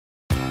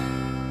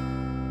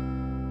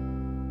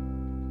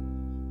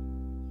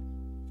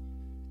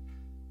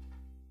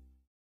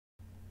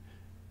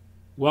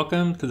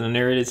Welcome to the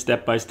narrated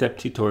step-by-step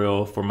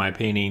tutorial for my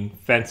painting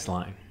Fence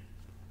Line.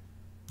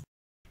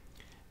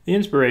 The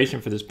inspiration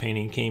for this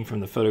painting came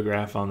from the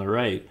photograph on the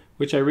right,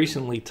 which I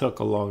recently took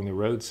along the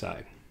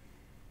roadside.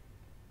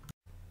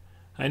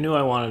 I knew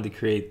I wanted to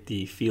create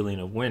the feeling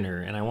of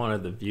winter, and I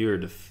wanted the viewer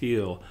to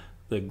feel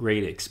the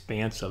great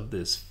expanse of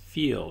this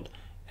field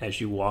as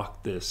you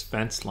walk this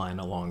fence line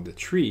along the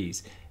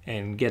trees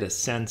and get a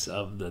sense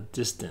of the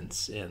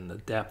distance and the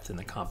depth in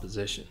the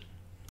composition.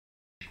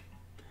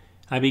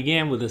 I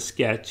began with a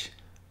sketch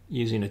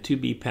using a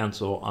 2B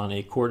pencil on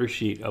a quarter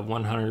sheet of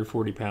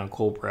 140-pound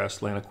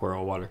cold-pressed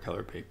Lanaquarel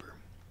watercolor paper.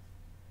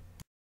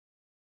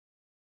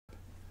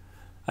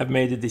 I've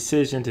made the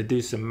decision to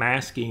do some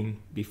masking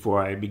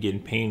before I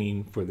begin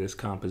painting for this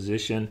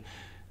composition.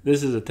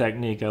 This is a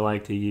technique I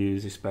like to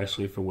use,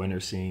 especially for winter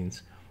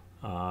scenes.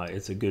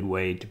 It's a good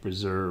way to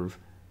preserve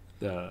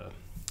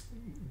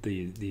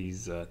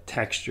these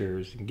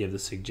textures and give the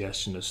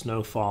suggestion of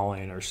snow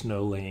falling or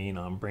snow laying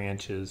on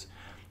branches.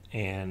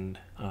 And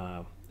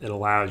it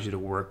allows you to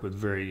work with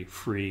very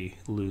free,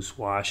 loose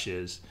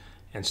washes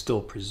and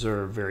still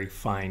preserve very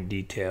fine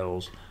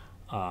details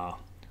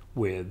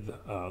with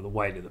the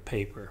white of the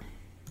paper.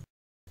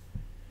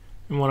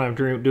 And what I'm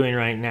doing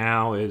right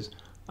now is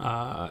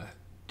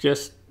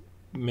just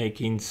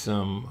making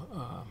some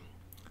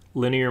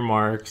linear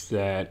marks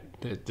that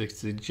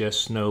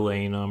suggest snow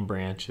laying on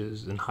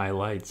branches and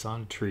highlights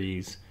on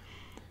trees.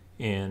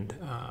 And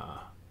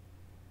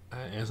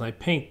as I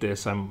paint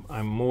this, I'm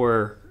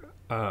more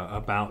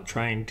about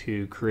trying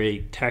to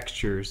create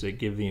textures that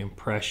give the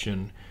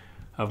impression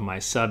of my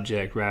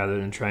subject rather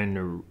than trying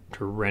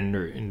to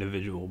render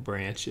individual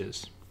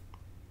branches.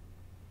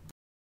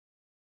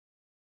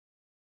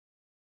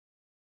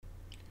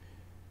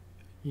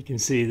 You can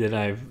see that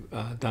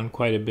I've done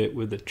quite a bit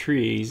with the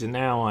trees, and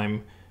now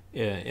I'm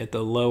at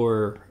the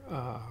lower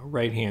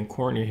right hand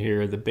corner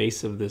here, the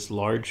base of this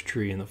large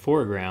tree in the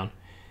foreground.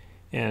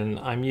 And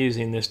I'm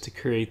using this to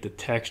create the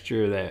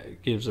texture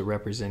that gives a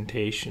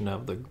representation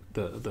of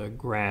the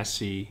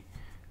grassy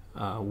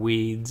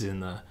weeds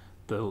and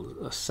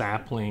the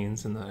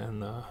saplings and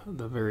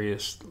the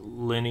various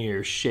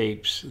linear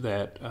shapes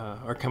that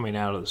are coming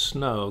out of the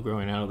snow,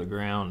 growing out of the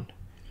ground.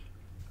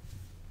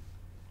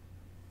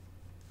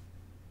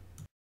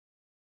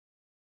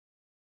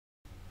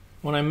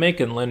 When I'm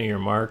making linear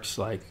marks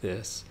like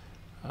this,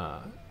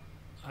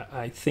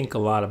 I think a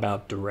lot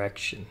about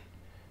direction.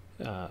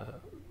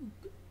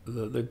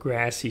 The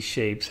grassy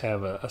shapes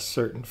have a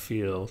certain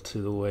feel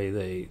to the way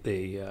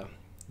they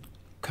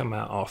come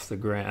out out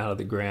of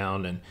the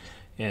ground,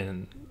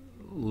 and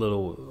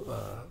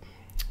little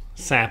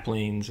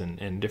saplings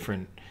and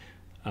different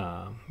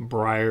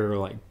briar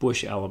like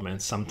bush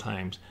elements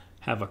sometimes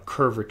have a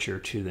curvature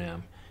to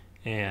them,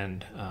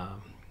 and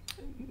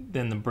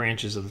then the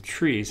branches of the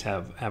trees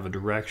have a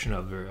direction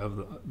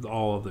of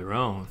all of their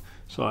own.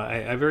 So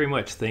I very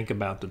much think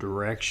about the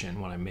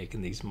direction when I'm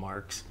making these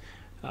marks.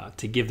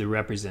 To give the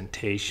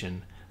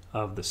representation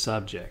of the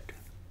subject.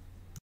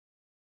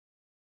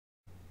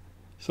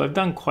 So I've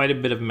done quite a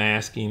bit of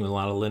masking with a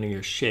lot of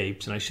linear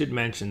shapes, and I should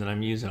mention that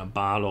I'm using a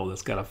bottle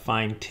that's got a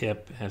fine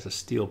tip, has a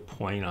steel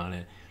point on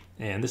it,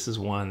 and this is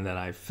one that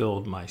I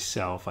filled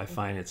myself. I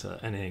find it's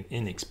an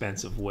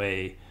inexpensive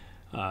way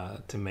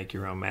to make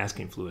your own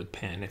masking fluid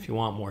pen. If you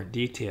want more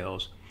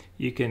details,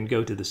 you can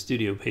go to the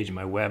studio page of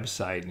my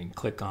website and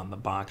click on the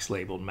box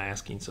labeled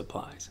masking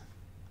supplies.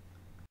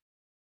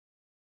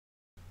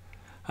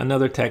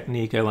 Another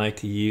technique I like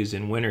to use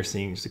in winter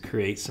scenes to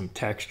create some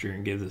texture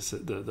and give this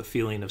the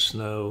feeling of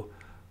snow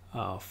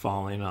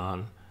falling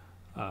on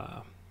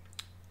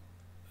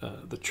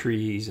the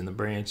trees and the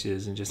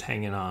branches and just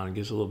hanging on, and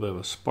gives a little bit of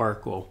a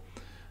sparkle,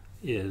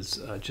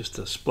 is just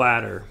to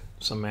splatter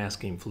some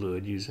masking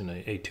fluid using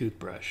a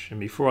toothbrush. And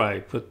before I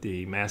put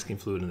the masking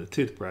fluid in the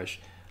toothbrush,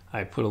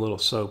 I put a little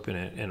soap in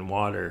it and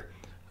water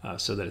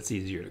so that it's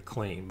easier to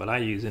clean. But I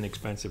use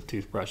inexpensive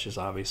toothbrushes,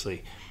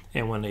 obviously,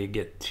 and when they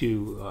get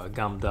too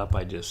gummed up,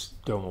 I just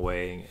throw them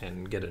away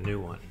and get a new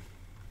one.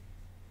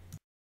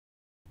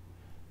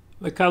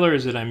 The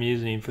colors that I'm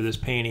using for this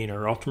painting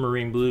are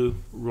ultramarine blue,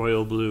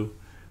 royal blue,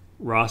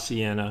 raw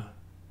sienna,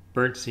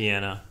 burnt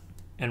sienna,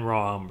 and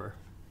raw umber.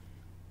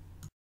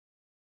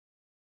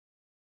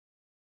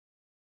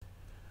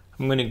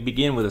 I'm going to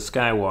begin with a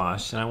sky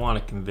wash, and I want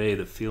to convey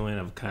the feeling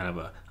of kind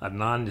of a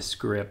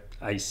nondescript,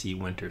 icy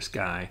winter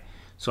sky.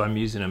 So I'm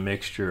using a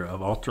mixture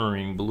of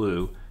ultramarine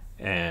blue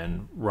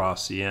and raw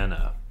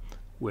sienna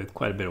with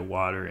quite a bit of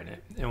water in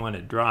it. And when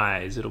it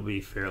dries, it'll be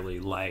fairly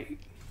light.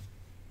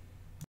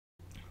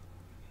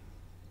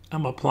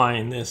 I'm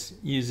applying this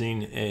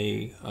using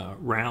a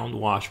round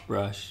wash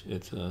brush.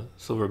 It's a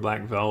silver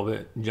black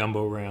velvet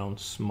jumbo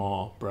round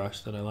small brush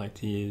that I like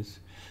to use.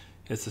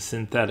 It's a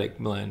synthetic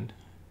blend.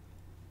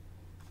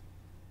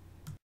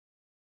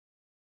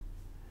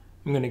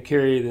 I'm going to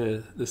carry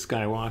the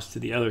sky wash to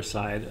the other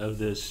side of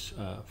this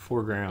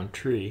foreground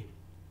tree.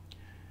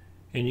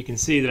 And you can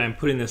see that I'm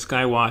putting the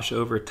sky wash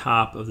over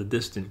top of the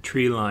distant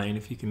tree line.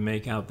 If you can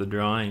make out the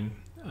drawing,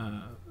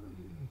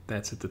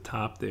 that's at the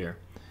top there.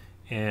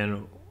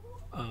 And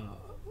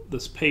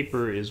this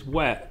paper is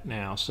wet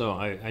now, so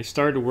I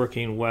started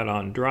working wet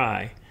on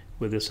dry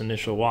with this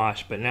initial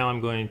wash, but now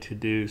I'm going to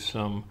do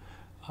some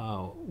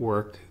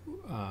work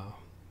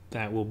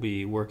that will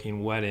be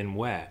working wet in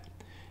wet.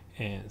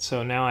 And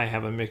so now I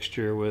have a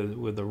mixture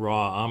with the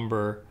raw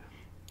umber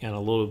and a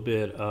little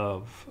bit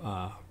of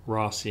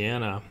raw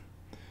sienna,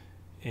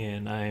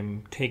 and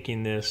I'm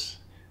taking this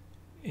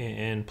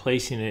and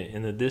placing it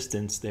in the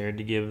distance there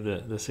to give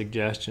the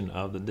suggestion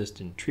of the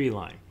distant tree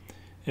line.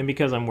 And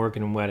because I'm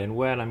working wet and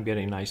wet, I'm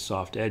getting nice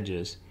soft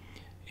edges.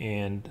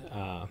 And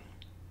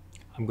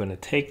I'm going to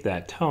take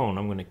that tone,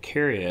 I'm going to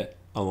carry it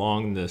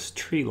along this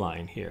tree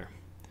line here.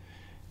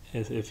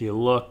 If you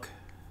look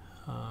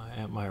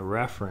at my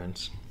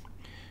reference,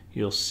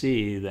 you'll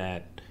see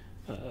that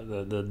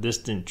the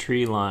distant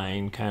tree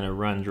line kind of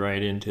runs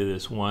right into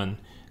this one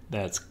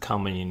that's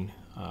coming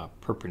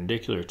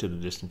perpendicular to the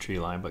distant tree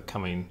line, but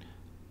coming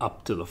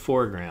up to the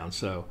foreground.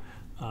 So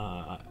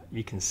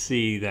you can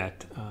see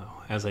that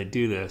as I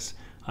do this,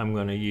 I'm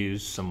going to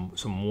use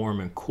some warm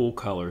and cool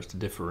colors to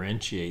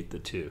differentiate the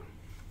two.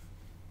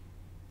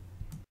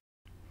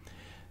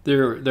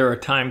 There are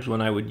times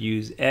when I would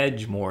use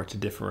edge more to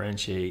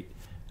differentiate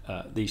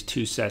these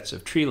two sets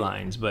of tree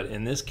lines, but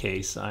in this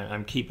case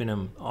I'm keeping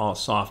them all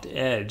soft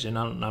edge, and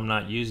I'm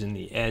not using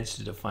the edge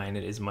to define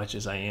it as much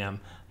as I am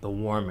the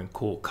warm and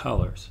cool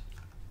colors.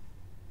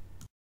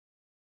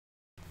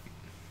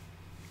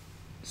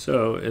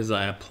 So as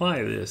I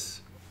apply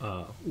this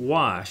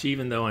wash,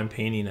 even though I'm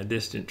painting a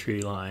distant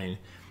tree line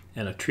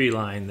and a tree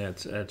line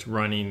that's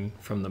running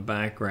from the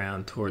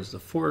background towards the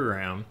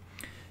foreground,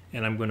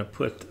 and I'm going to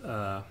put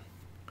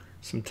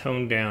some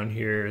tone down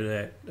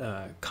here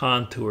that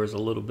contours a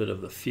little bit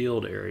of the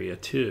field area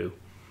too.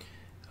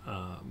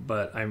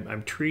 But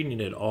I'm treating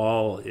it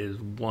all as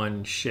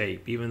one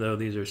shape, even though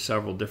these are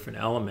several different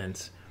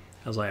elements.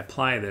 As I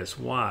apply this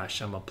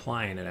wash, I'm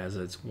applying it as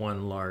it's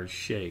one large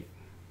shape.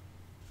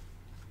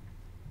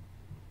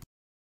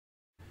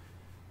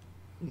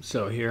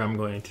 So here I'm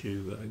going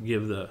to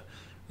give the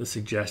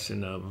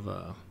suggestion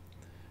of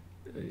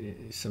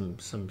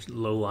some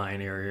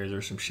low-lying areas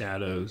or some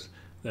shadows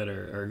that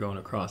are going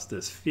across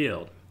this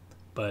field,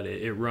 but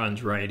it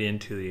runs right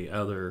into the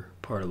other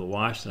part of the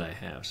wash that I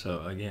have.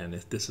 So again,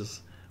 if this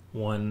is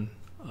one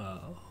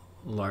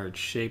large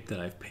shape that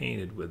I've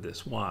painted with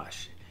this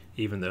wash,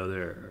 even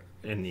though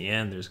in the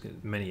end there's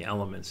many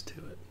elements to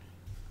it.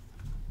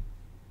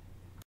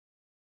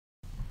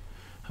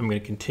 I'm going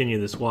to continue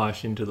this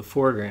wash into the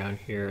foreground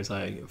here as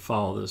I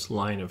follow this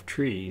line of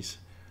trees,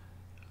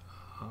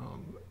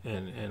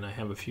 and I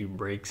have a few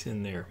breaks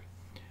in there.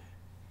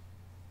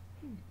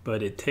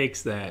 But it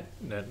takes that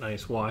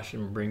nice wash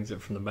and brings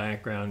it from the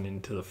background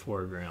into the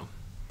foreground.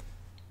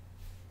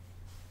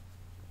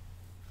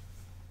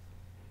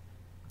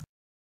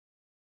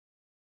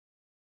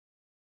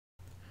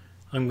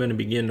 I'm going to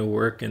begin to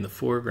work in the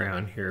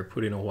foreground here,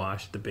 putting a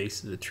wash at the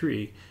base of the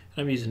tree.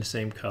 I'm using the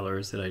same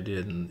colors that I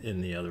did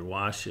in the other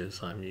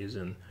washes. I'm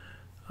using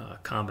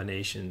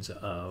combinations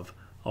of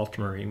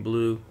ultramarine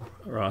blue,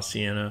 raw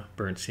sienna,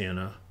 burnt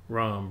sienna,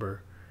 raw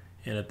umber,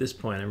 and at this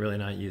point I'm really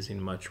not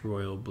using much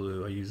royal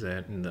blue. I use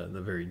that in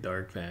the very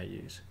dark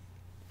values.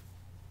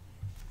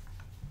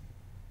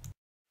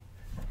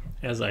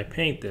 As I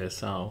paint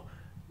this, I'll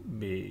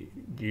be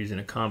using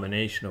a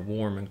combination of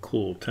warm and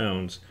cool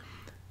tones,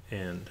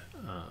 and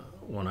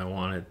when I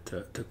want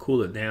it to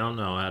cool it down,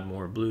 I'll add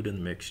more blue to the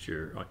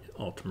mixture,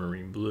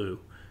 ultramarine blue.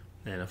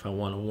 And if I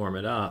want to warm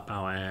it up,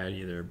 I'll add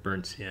either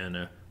burnt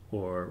sienna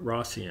or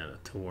raw sienna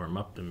to warm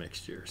up the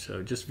mixture.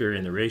 So just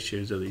varying the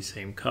ratios of these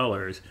same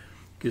colors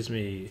gives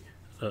me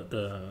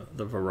the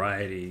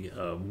variety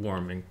of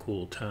warm and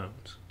cool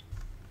tones.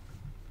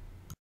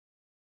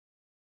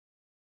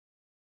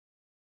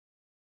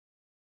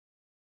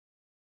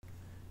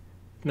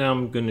 Now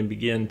I'm going to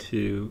begin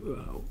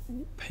to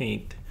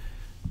paint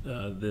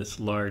this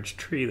large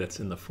tree that's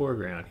in the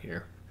foreground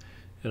here,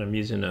 and I'm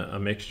using a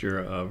mixture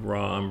of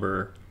raw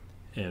umber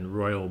and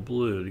royal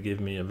blue to give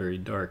me a very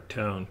dark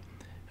tone.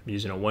 I'm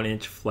using a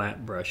 1-inch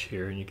flat brush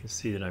here, and you can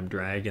see that I'm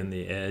dragging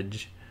the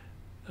edge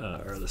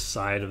or the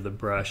side of the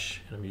brush,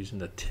 and I'm using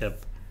the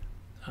tip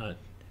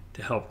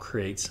to help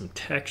create some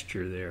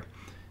texture there.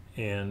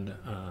 And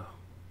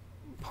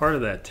part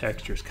of that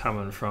texture is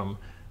coming from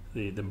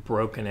the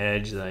broken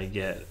edge that I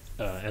get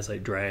as I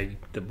drag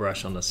the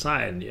brush on the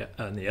side,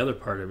 and the other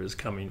part of it is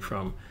coming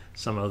from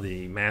some of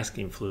the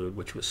masking fluid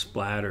which was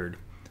splattered,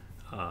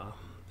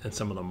 and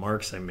some of the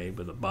marks I made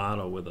with the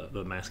bottle with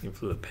the masking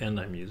fluid pen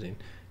I'm using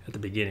at the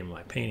beginning of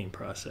my painting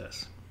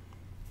process.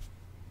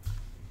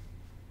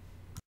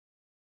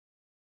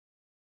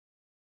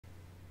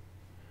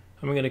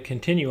 I'm going to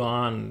continue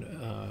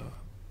on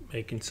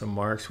making some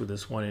marks with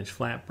this 1-inch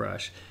flat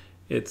brush.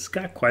 It's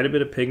got quite a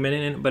bit of pigment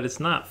in it, but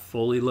it's not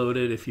fully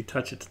loaded. If you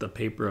touch it to the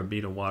paper, a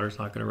bead of water is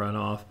not going to run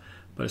off,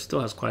 but it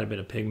still has quite a bit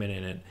of pigment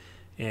in it.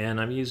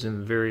 And I'm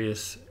using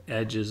various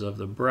edges of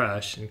the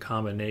brush in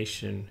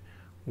combination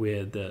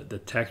with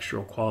the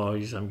textural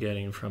qualities I'm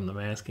getting from the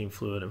masking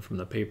fluid and from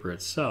the paper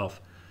itself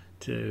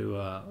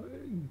to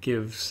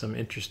give some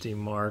interesting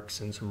marks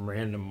and some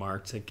random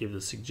marks that give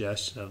the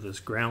suggestion of this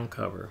ground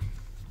cover.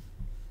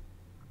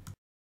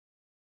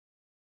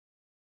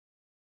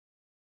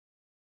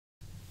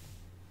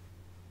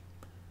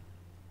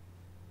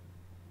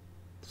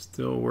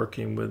 Still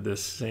working with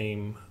this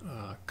same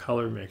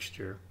color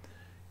mixture,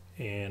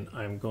 and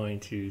I'm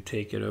going to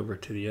take it over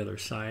to the other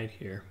side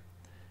here,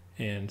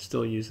 and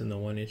still using the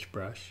 1-inch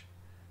brush.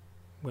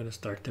 I'm going to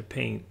start to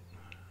paint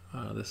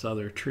this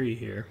other tree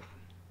here,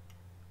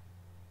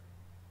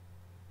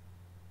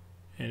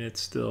 and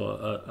it's still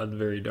a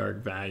very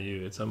dark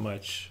value. It's a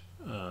much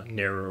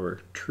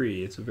narrower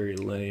tree. It's a very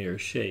linear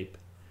shape,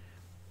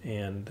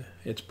 and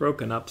it's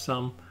broken up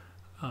some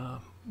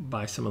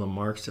by some of the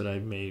marks that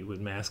I've made with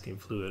masking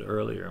fluid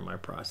earlier in my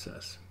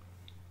process.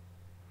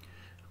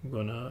 I'm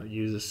going to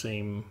use the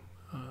same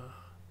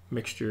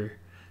mixture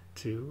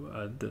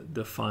to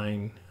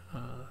define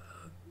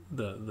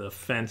the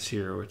fence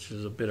here, which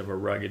is a bit of a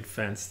rugged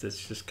fence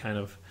that's just kind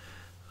of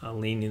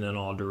leaning in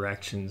all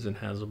directions and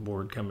has a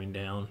board coming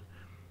down.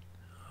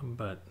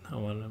 But I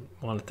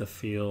want it to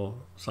feel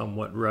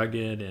somewhat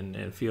rugged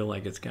and feel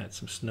like it's got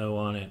some snow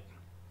on it.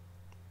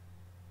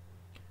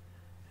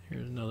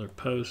 Here's another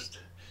post.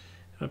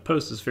 My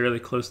post is fairly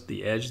close to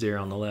the edge there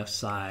on the left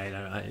side.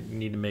 I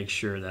need to make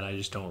sure that I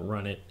just don't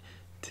run it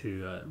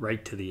to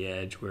right to the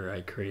edge where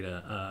I create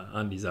a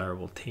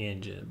undesirable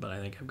tangent, but I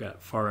think I've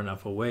got far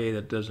enough away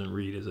that doesn't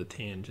read as a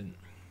tangent.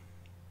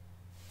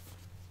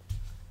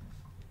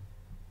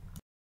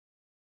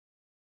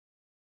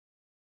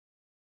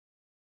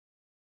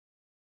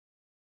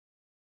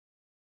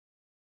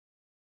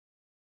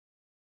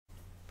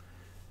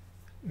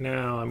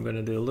 Now I'm going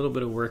to do a little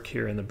bit of work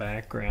here in the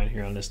background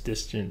here on this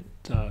distant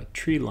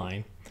tree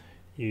line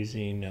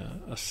using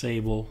a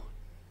sable.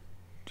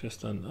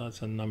 Just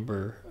it's a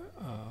number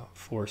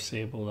 4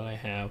 sable that I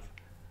have.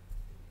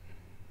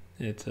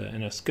 It's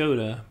an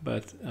Escoda,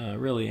 but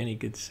really any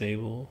good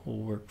sable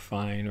will work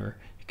fine, or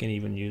you can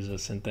even use a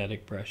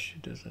synthetic brush.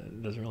 It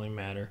doesn't really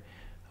matter.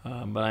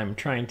 But I'm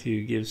trying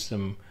to give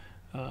some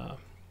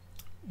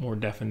more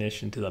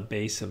definition to the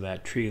base of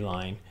that tree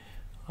line.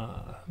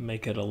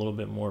 Make it a little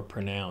bit more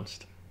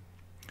pronounced,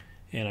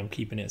 and I'm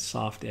keeping it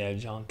soft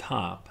edge on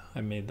top. I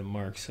made the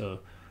mark so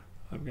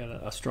I've got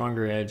a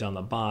stronger edge on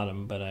the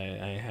bottom, but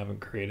I haven't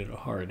created a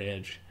hard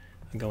edge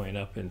going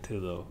up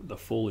into the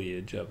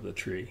foliage of the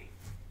tree.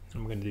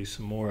 I'm going to do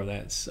some more of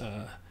that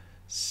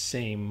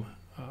same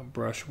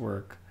brush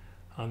work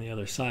on the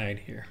other side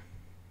here.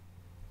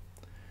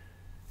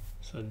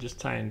 So just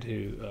trying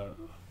to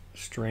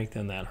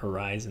strengthen that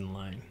horizon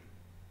line.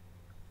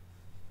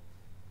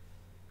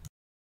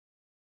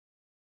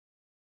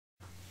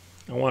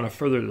 I want to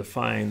further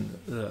define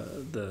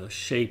the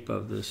shape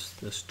of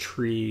this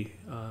tree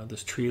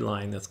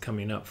line that's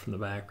coming up from the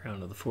background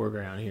to the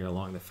foreground here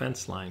along the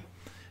fence line.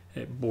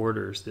 It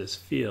borders this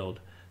field,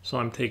 so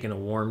I'm taking a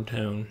warm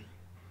tone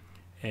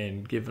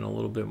and giving a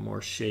little bit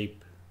more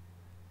shape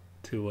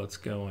to what's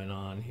going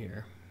on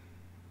here.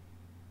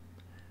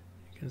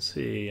 You can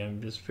see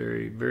I'm just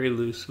very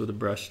loose with a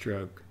brush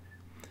stroke,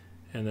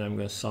 and then I'm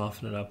going to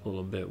soften it up a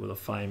little bit with a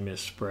fine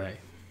mist spray.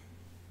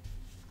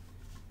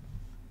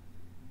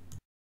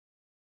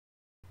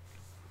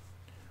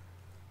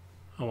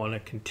 I want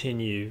to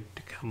continue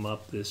to come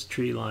up this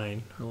tree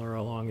line or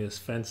along this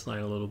fence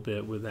line a little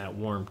bit with that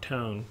warm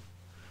tone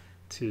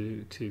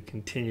to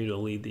continue to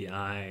lead the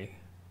eye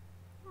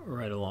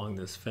right along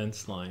this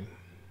fence line.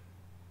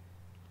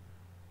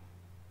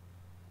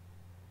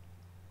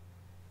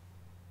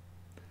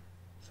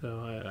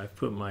 So I've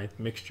put my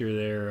mixture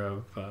there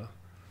of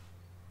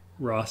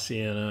raw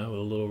sienna with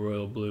a little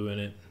royal blue in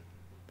it,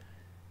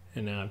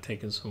 and now I'm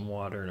taking some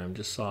water and I'm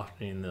just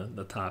softening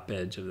the top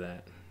edge of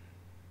that.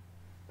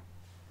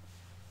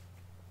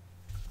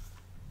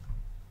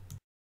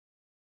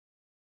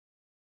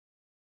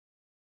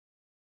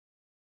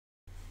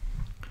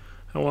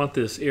 I want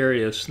this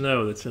area of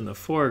snow that's in the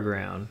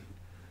foreground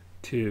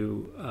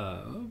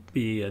to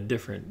be a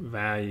different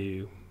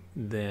value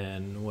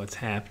than what's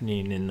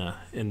happening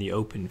in the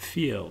open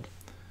field.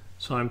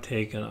 So I'm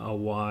taking a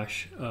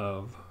wash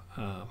of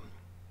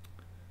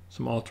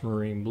some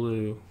ultramarine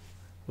blue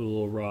with a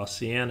little raw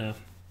sienna,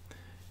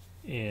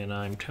 and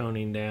I'm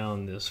toning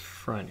down this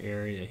front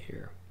area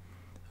here.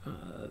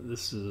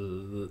 This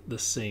is the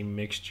same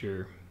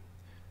mixture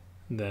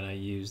that I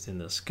used in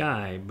the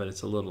sky, but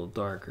it's a little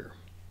darker.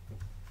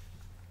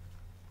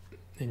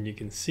 And you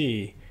can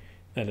see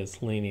that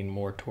it's leaning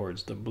more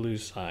towards the blue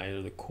side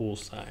or the cool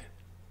side.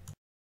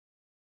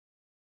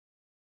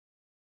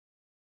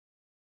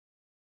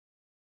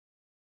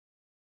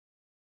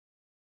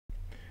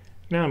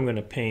 Now I'm going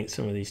to paint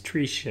some of these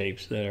tree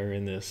shapes that are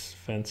in this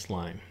fence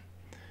line.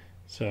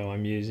 So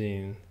I'm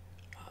using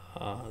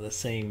the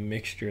same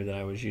mixture that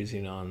I was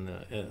using on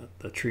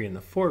the tree in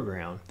the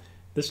foreground.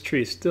 This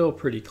tree is still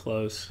pretty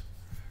close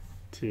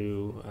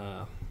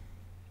to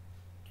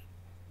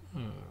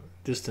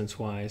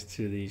distance-wise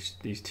to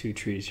these two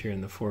trees here in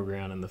the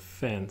foreground and the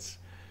fence.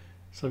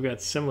 So I've got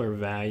similar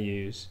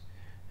values,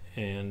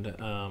 and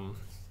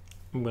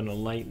I'm going to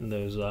lighten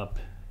those up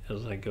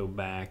as I go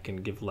back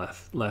and give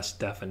less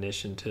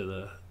definition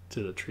to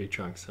the tree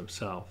trunks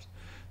themselves.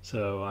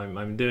 So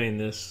I'm doing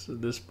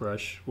this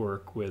brush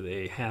work with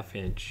a 1/2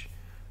 inch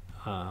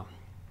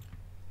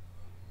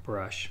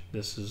brush.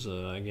 This is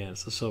again,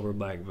 it's the silver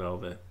black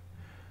velvet.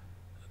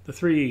 The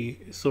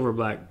 3 silver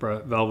black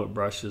velvet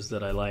brushes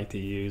that I like to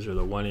use are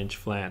the 1 inch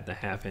flat, the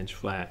 1/2 inch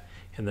flat,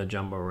 and the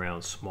jumbo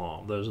round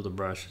small. Those are the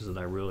brushes that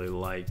I really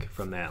like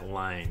from that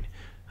line.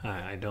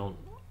 I don't,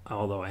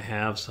 although I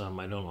have some,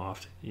 I don't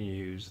often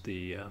use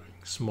the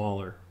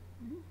smaller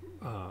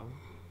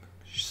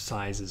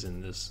sizes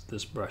in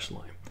this brush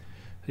line.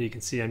 So you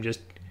can see I'm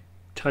just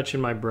touching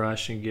my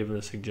brush and giving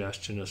a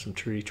suggestion of some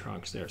tree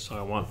trunks there. So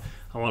I want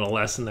to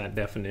lessen that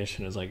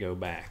definition as I go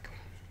back.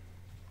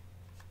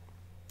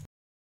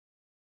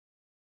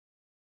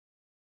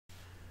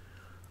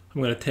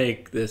 I'm going to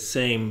take this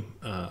same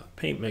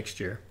paint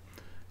mixture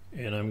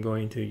and I'm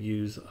going to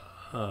use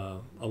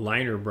a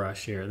liner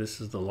brush here.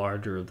 This is the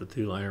larger of the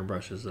 2 liner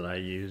brushes that I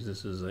use.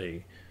 This is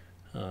a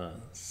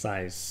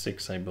size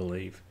 6, I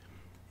believe.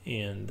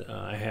 And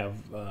I have,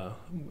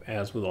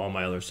 as with all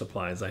my other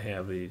supplies, I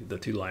have the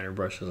 2 liner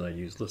brushes I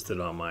use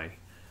listed on my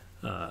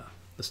the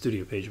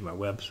studio page of my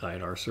website,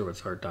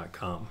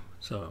 surowicz.com.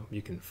 So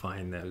you can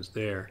find those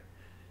there.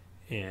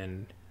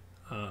 And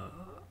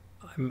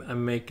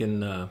I'm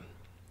making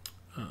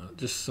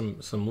just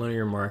some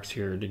linear marks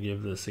here to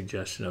give the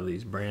suggestion of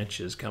these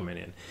branches coming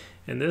in.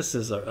 And this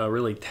is a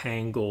really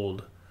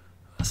tangled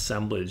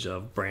assemblage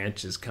of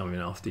branches coming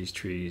off these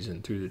trees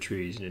and through the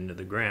trees and into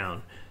the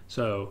ground.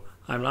 So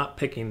I'm not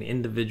picking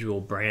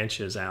individual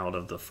branches out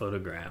of the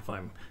photograph.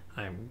 I'm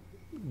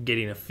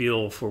getting a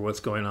feel for what's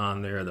going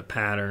on there, the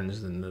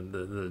patterns and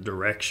the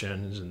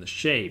directions and the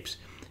shapes,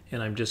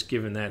 and I'm just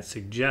giving that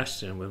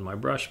suggestion with my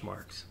brush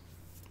marks.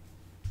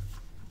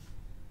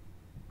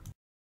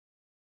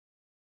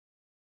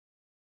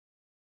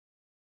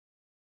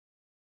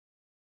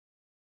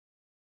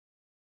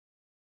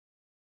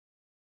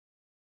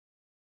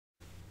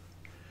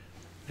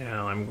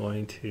 Now I'm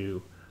going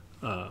to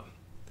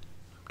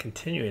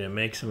continuing to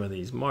make some of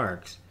these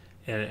marks,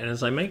 and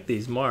as I make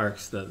these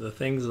marks, the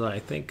things that I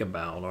think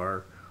about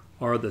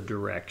are the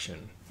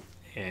direction,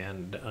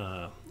 and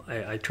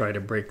I try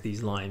to break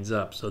these lines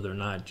up so they're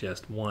not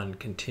just one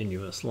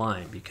continuous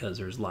line, because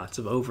there's lots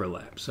of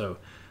overlap. So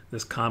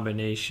this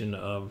combination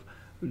of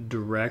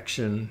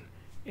direction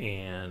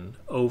and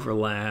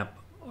overlap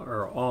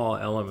are all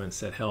elements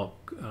that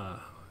help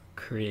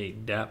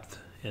create depth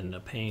in the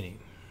painting.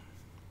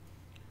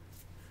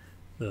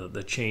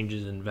 The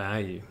changes in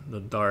value, the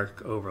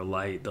dark over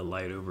light, the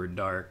light over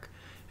dark.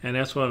 And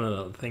that's one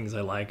of the things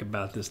I like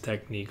about this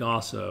technique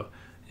also,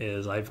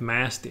 is I've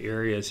masked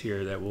areas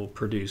here that will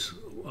produce,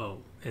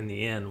 in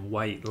the end,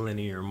 white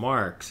linear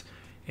marks,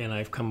 and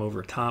I've come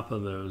over top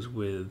of those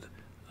with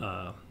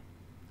a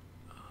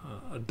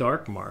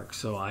dark mark,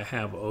 so I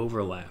have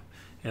overlap.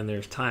 And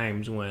there's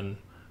times when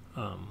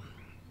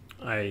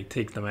I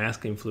take the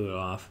masking fluid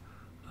off,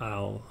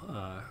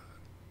 I'll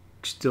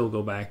still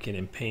go back in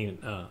and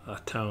paint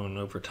a tone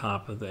over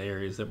top of the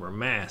areas that were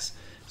masked,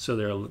 so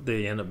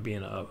they end up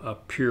being a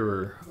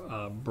purer,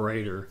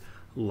 brighter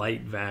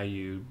light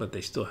value, but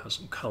they still have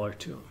some color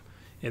to them.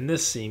 In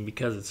this scene,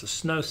 because it's a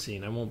snow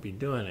scene, I won't be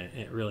doing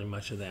it really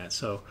much of that.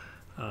 So,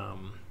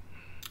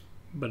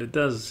 but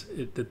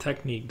the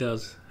technique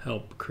does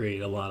help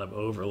create a lot of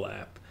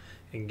overlap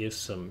and give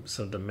some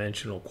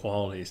dimensional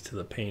qualities to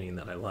the painting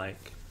that I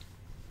like.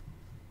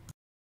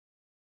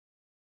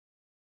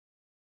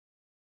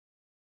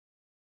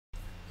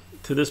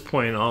 To this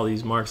point, all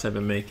these marks I've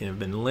been making have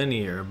been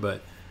linear,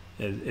 but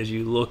as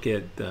you look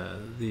at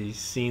these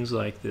scenes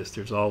like this,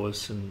 there's always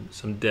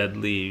some dead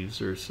leaves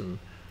or some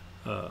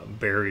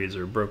berries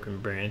or broken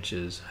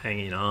branches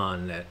hanging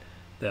on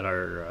that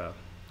are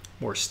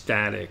more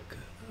static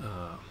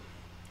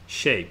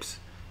shapes.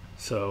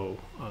 So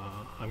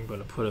I'm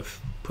going to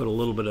put a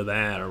little bit of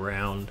that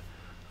around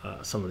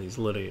some of these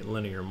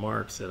linear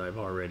marks that I've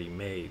already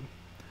made.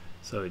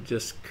 So it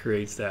just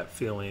creates that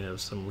feeling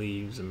of some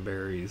leaves and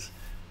berries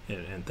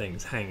and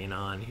things hanging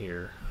on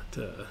here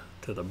to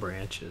the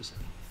branches.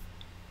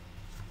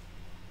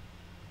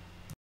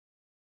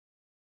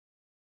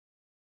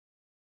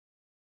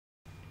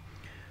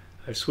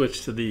 I've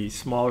switched to the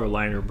smaller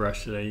liner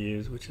brush that I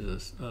use, which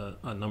is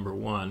a number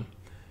 1,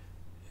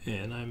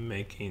 and I'm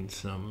making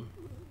some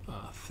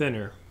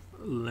thinner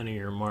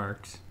linear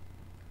marks.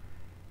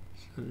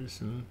 So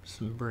there's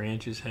some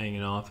branches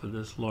hanging off of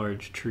this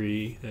large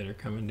tree that are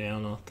coming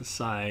down off the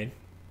side,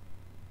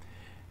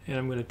 and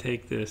I'm going to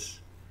take this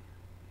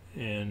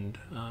and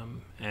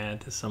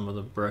add to some of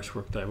the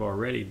brushwork that I've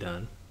already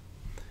done,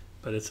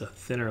 but it's a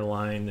thinner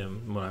line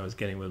than what I was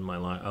getting with my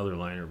other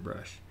liner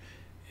brush.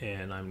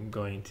 And I'm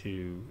going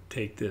to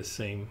take this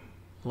same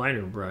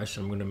liner brush,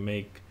 I'm going to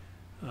make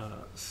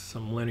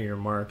some linear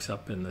marks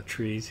up in the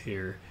trees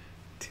here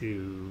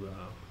to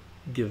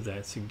give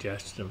that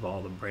suggestion of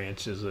all the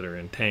branches that are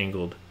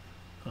entangled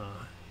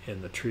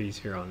in the trees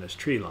here on this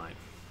tree line.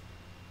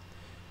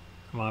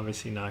 I'm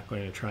obviously not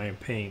going to try and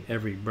paint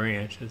every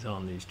branch that's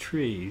on these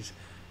trees,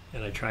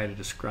 and I try to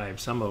describe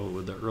some of it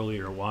with the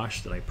earlier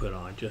wash that I put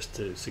on just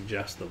to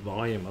suggest the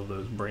volume of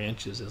those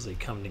branches as they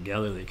come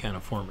together. They kind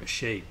of form a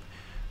shape.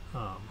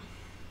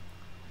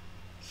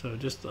 So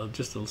just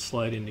a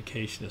slight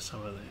indication of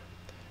some of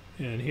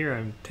that. And here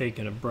I'm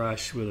taking a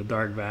brush with a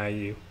dark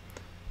value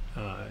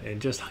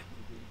and just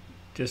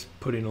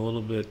putting a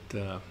little bit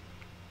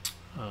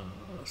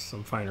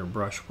some finer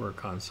brush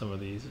work on some of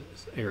these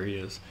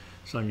areas.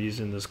 So I'm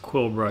using this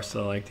quill brush that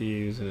I like to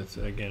use, and it's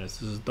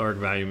this is a dark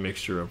value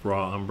mixture of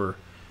raw umber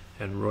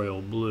and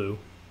royal blue.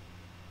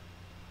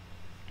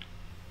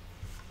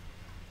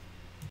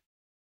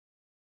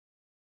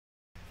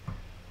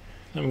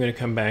 I'm going to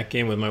come back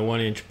in with my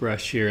 1-inch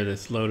brush here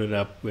that's loaded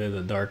up with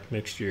a dark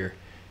mixture,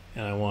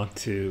 and I want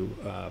to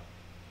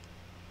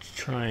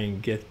try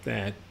and get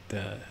that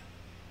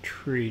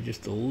tree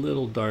just a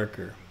little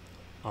darker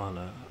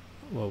on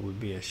what would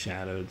be a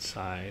shadowed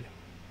side.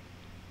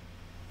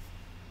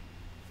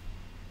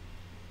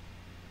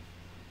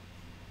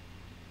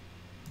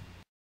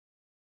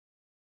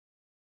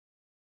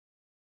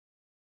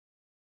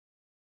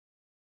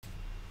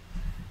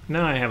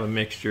 Now I have a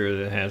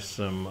mixture that has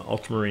some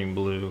ultramarine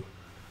blue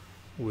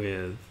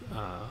with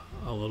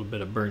a little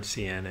bit of burnt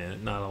sienna in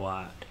it, not a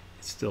lot.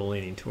 It's still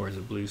leaning towards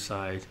the blue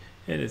side,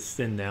 and it's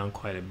thinned down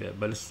quite a bit,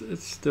 but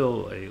it's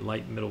still a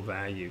light middle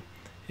value.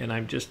 And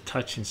I'm just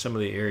touching some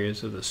of the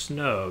areas of the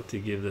snow to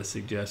give the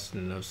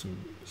suggestion of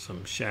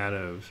some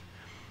shadows.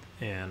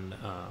 And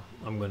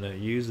I'm going to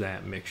use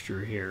that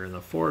mixture here in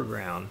the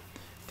foreground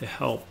to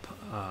help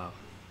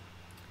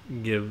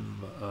give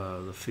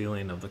the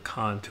feeling of the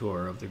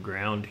contour of the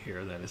ground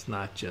here, that it's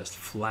not just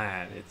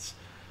flat,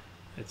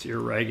 it's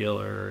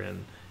irregular,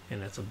 and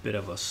it's a bit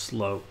of a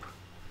slope.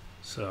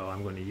 So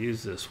I'm going to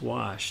use this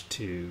wash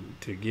to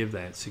give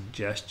that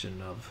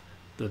suggestion of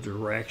the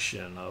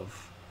direction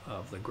of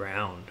the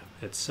ground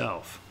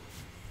itself.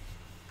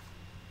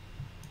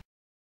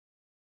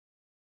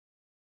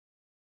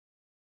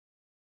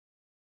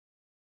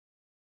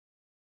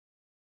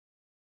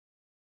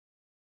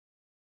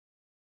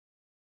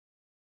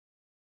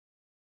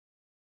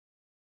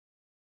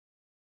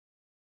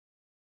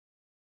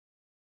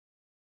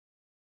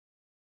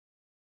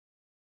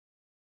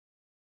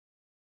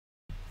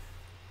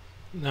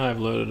 Now I've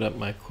loaded up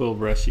my quill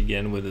brush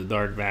again with a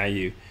dark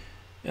value,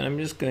 and I'm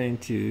just going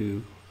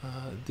to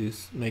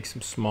make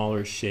some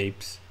smaller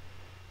shapes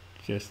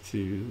just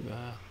to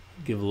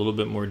give a little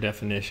bit more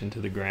definition to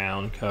the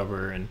ground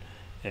cover,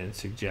 and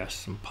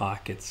suggest some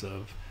pockets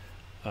of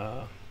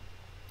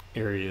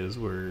areas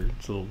where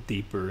it's a little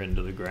deeper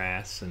into the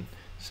grass, and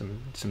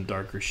some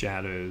darker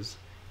shadows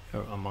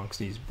amongst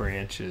these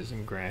branches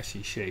and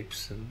grassy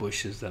shapes and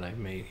bushes that I've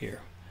made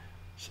here.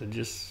 So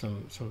just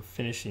some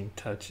finishing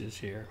touches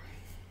here.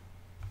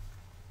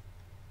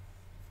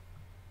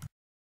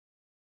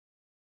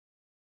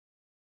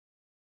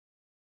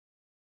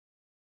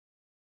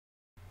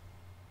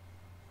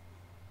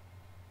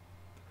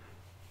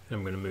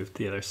 I'm going to move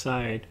to the other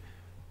side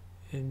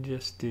and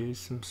just do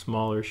some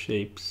smaller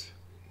shapes,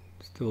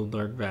 still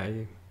dark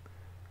value,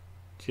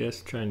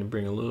 just trying to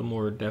bring a little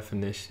more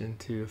definition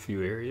to a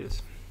few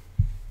areas.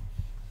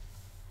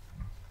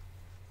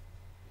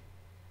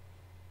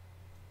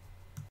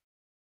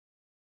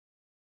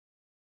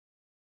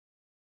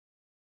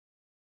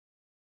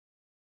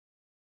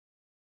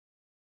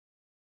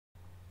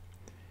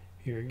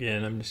 Here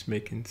again, I'm just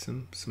making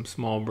some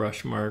small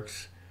brush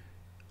marks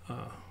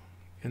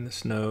in the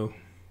snow.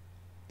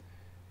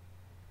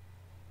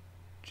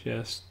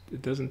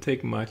 It doesn't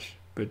take much,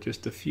 but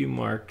just a few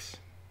marks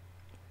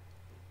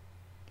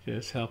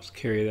just helps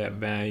carry that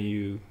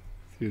value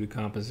through the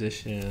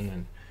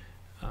composition,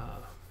 and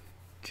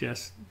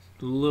just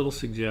little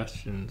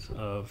suggestions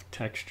of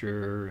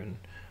texture and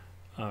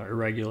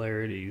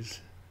irregularities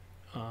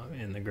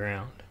in the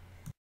ground.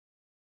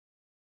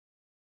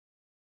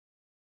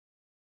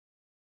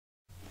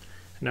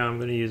 Now I'm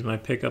going to use my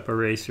pickup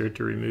eraser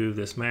to remove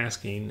this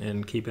masking,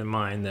 and keep in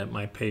mind that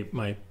my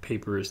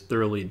paper is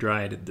thoroughly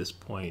dried at this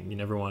point. You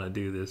never want to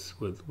do this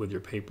with your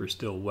paper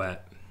still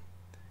wet.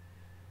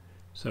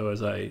 So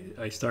as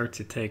I start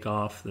to take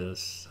off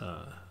this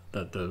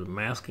the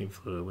masking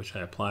fluid, which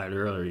I applied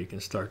earlier, you can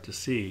start to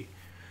see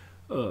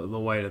the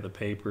white of the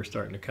paper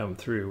starting to come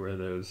through where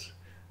those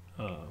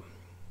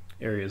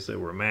areas that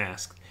were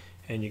masked.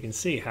 And you can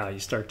see how you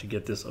start to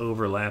get this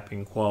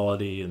overlapping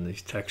quality and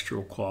these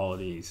textural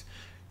qualities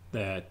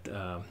that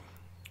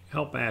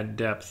help add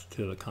depth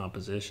to the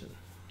composition.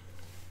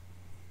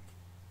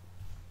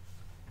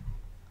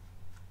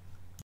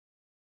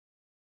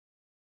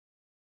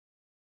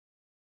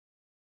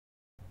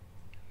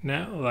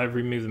 Now I've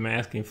removed the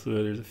masking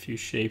fluid, there's a few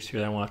shapes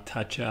here that I want to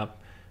touch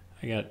up.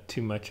 I got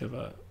too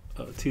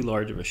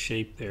large of a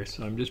shape there,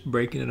 so I'm just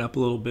breaking it up a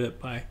little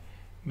bit by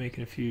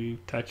making a few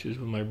touches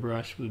with my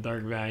brush with a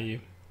dark value.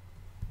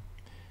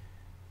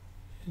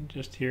 And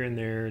just here and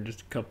there, just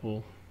a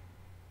couple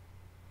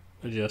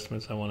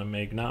adjustments I want to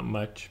make, not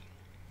much.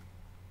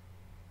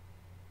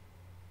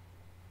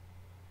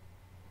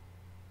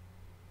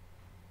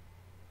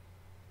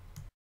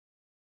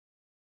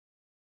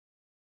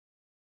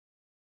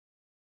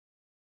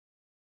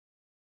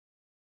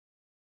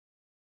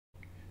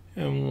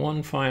 And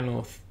one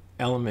final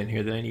element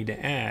here that I need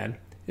to add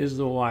is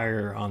the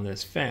wire on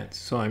this fence.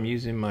 So I'm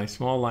using my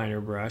small liner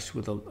brush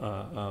with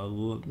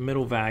a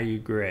middle value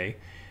gray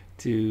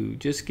to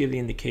just give the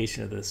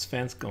indication of this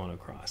fence going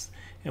across.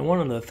 And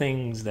one of the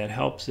things that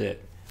helps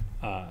it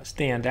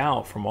stand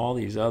out from all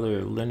these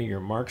other linear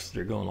marks that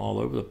are going all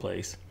over the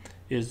place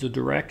is the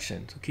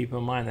direction. So keep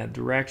in mind that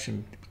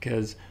direction,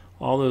 because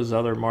all those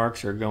other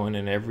marks are going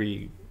in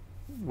every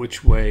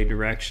which way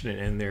direction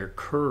and they're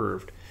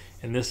curved,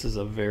 and this is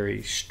a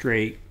very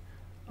straight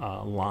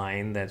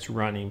line that's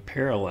running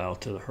parallel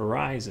to the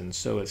horizon,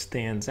 so it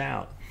stands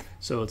out.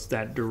 So it's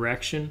that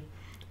direction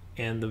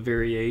and the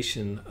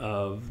variation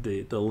of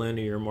the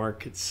linear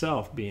mark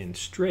itself being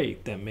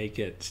straight that make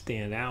it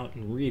stand out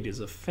and read as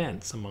a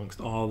fence amongst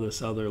all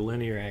this other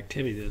linear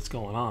activity that's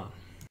going on.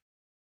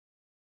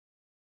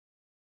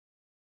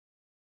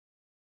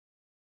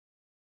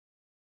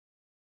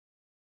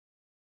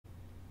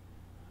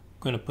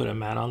 I'm going to put a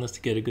mat on this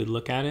to get a good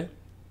look at it,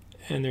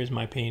 and there's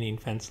my painting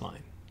fence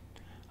line.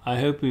 I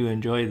hope you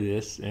enjoy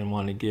this and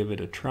want to give it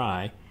a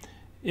try.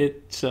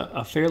 It's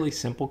a fairly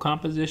simple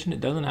composition. It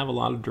doesn't have a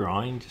lot of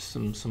drawing, just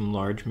some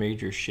large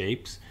major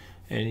shapes,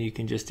 and you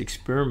can just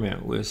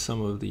experiment with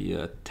some of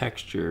the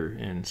texture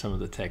and some of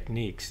the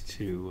techniques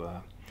to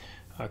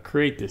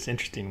create this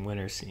interesting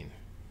winter scene.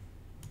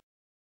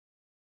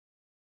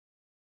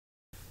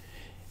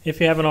 If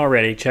you haven't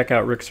already, check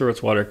out Rick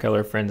Surowicz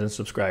Watercolor Friends and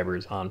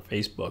Subscribers on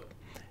Facebook.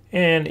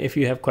 And if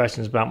you have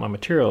questions about my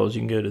materials,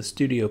 you can go to the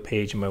studio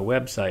page on my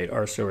website,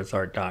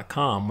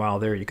 rsurowiczart.com. While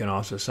there, you can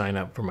also sign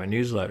up for my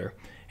newsletter.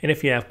 And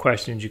if you have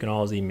questions, you can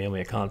always email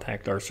me at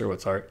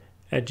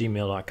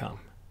contact@rsurowiczart@gmail.com.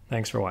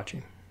 Thanks for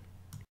watching.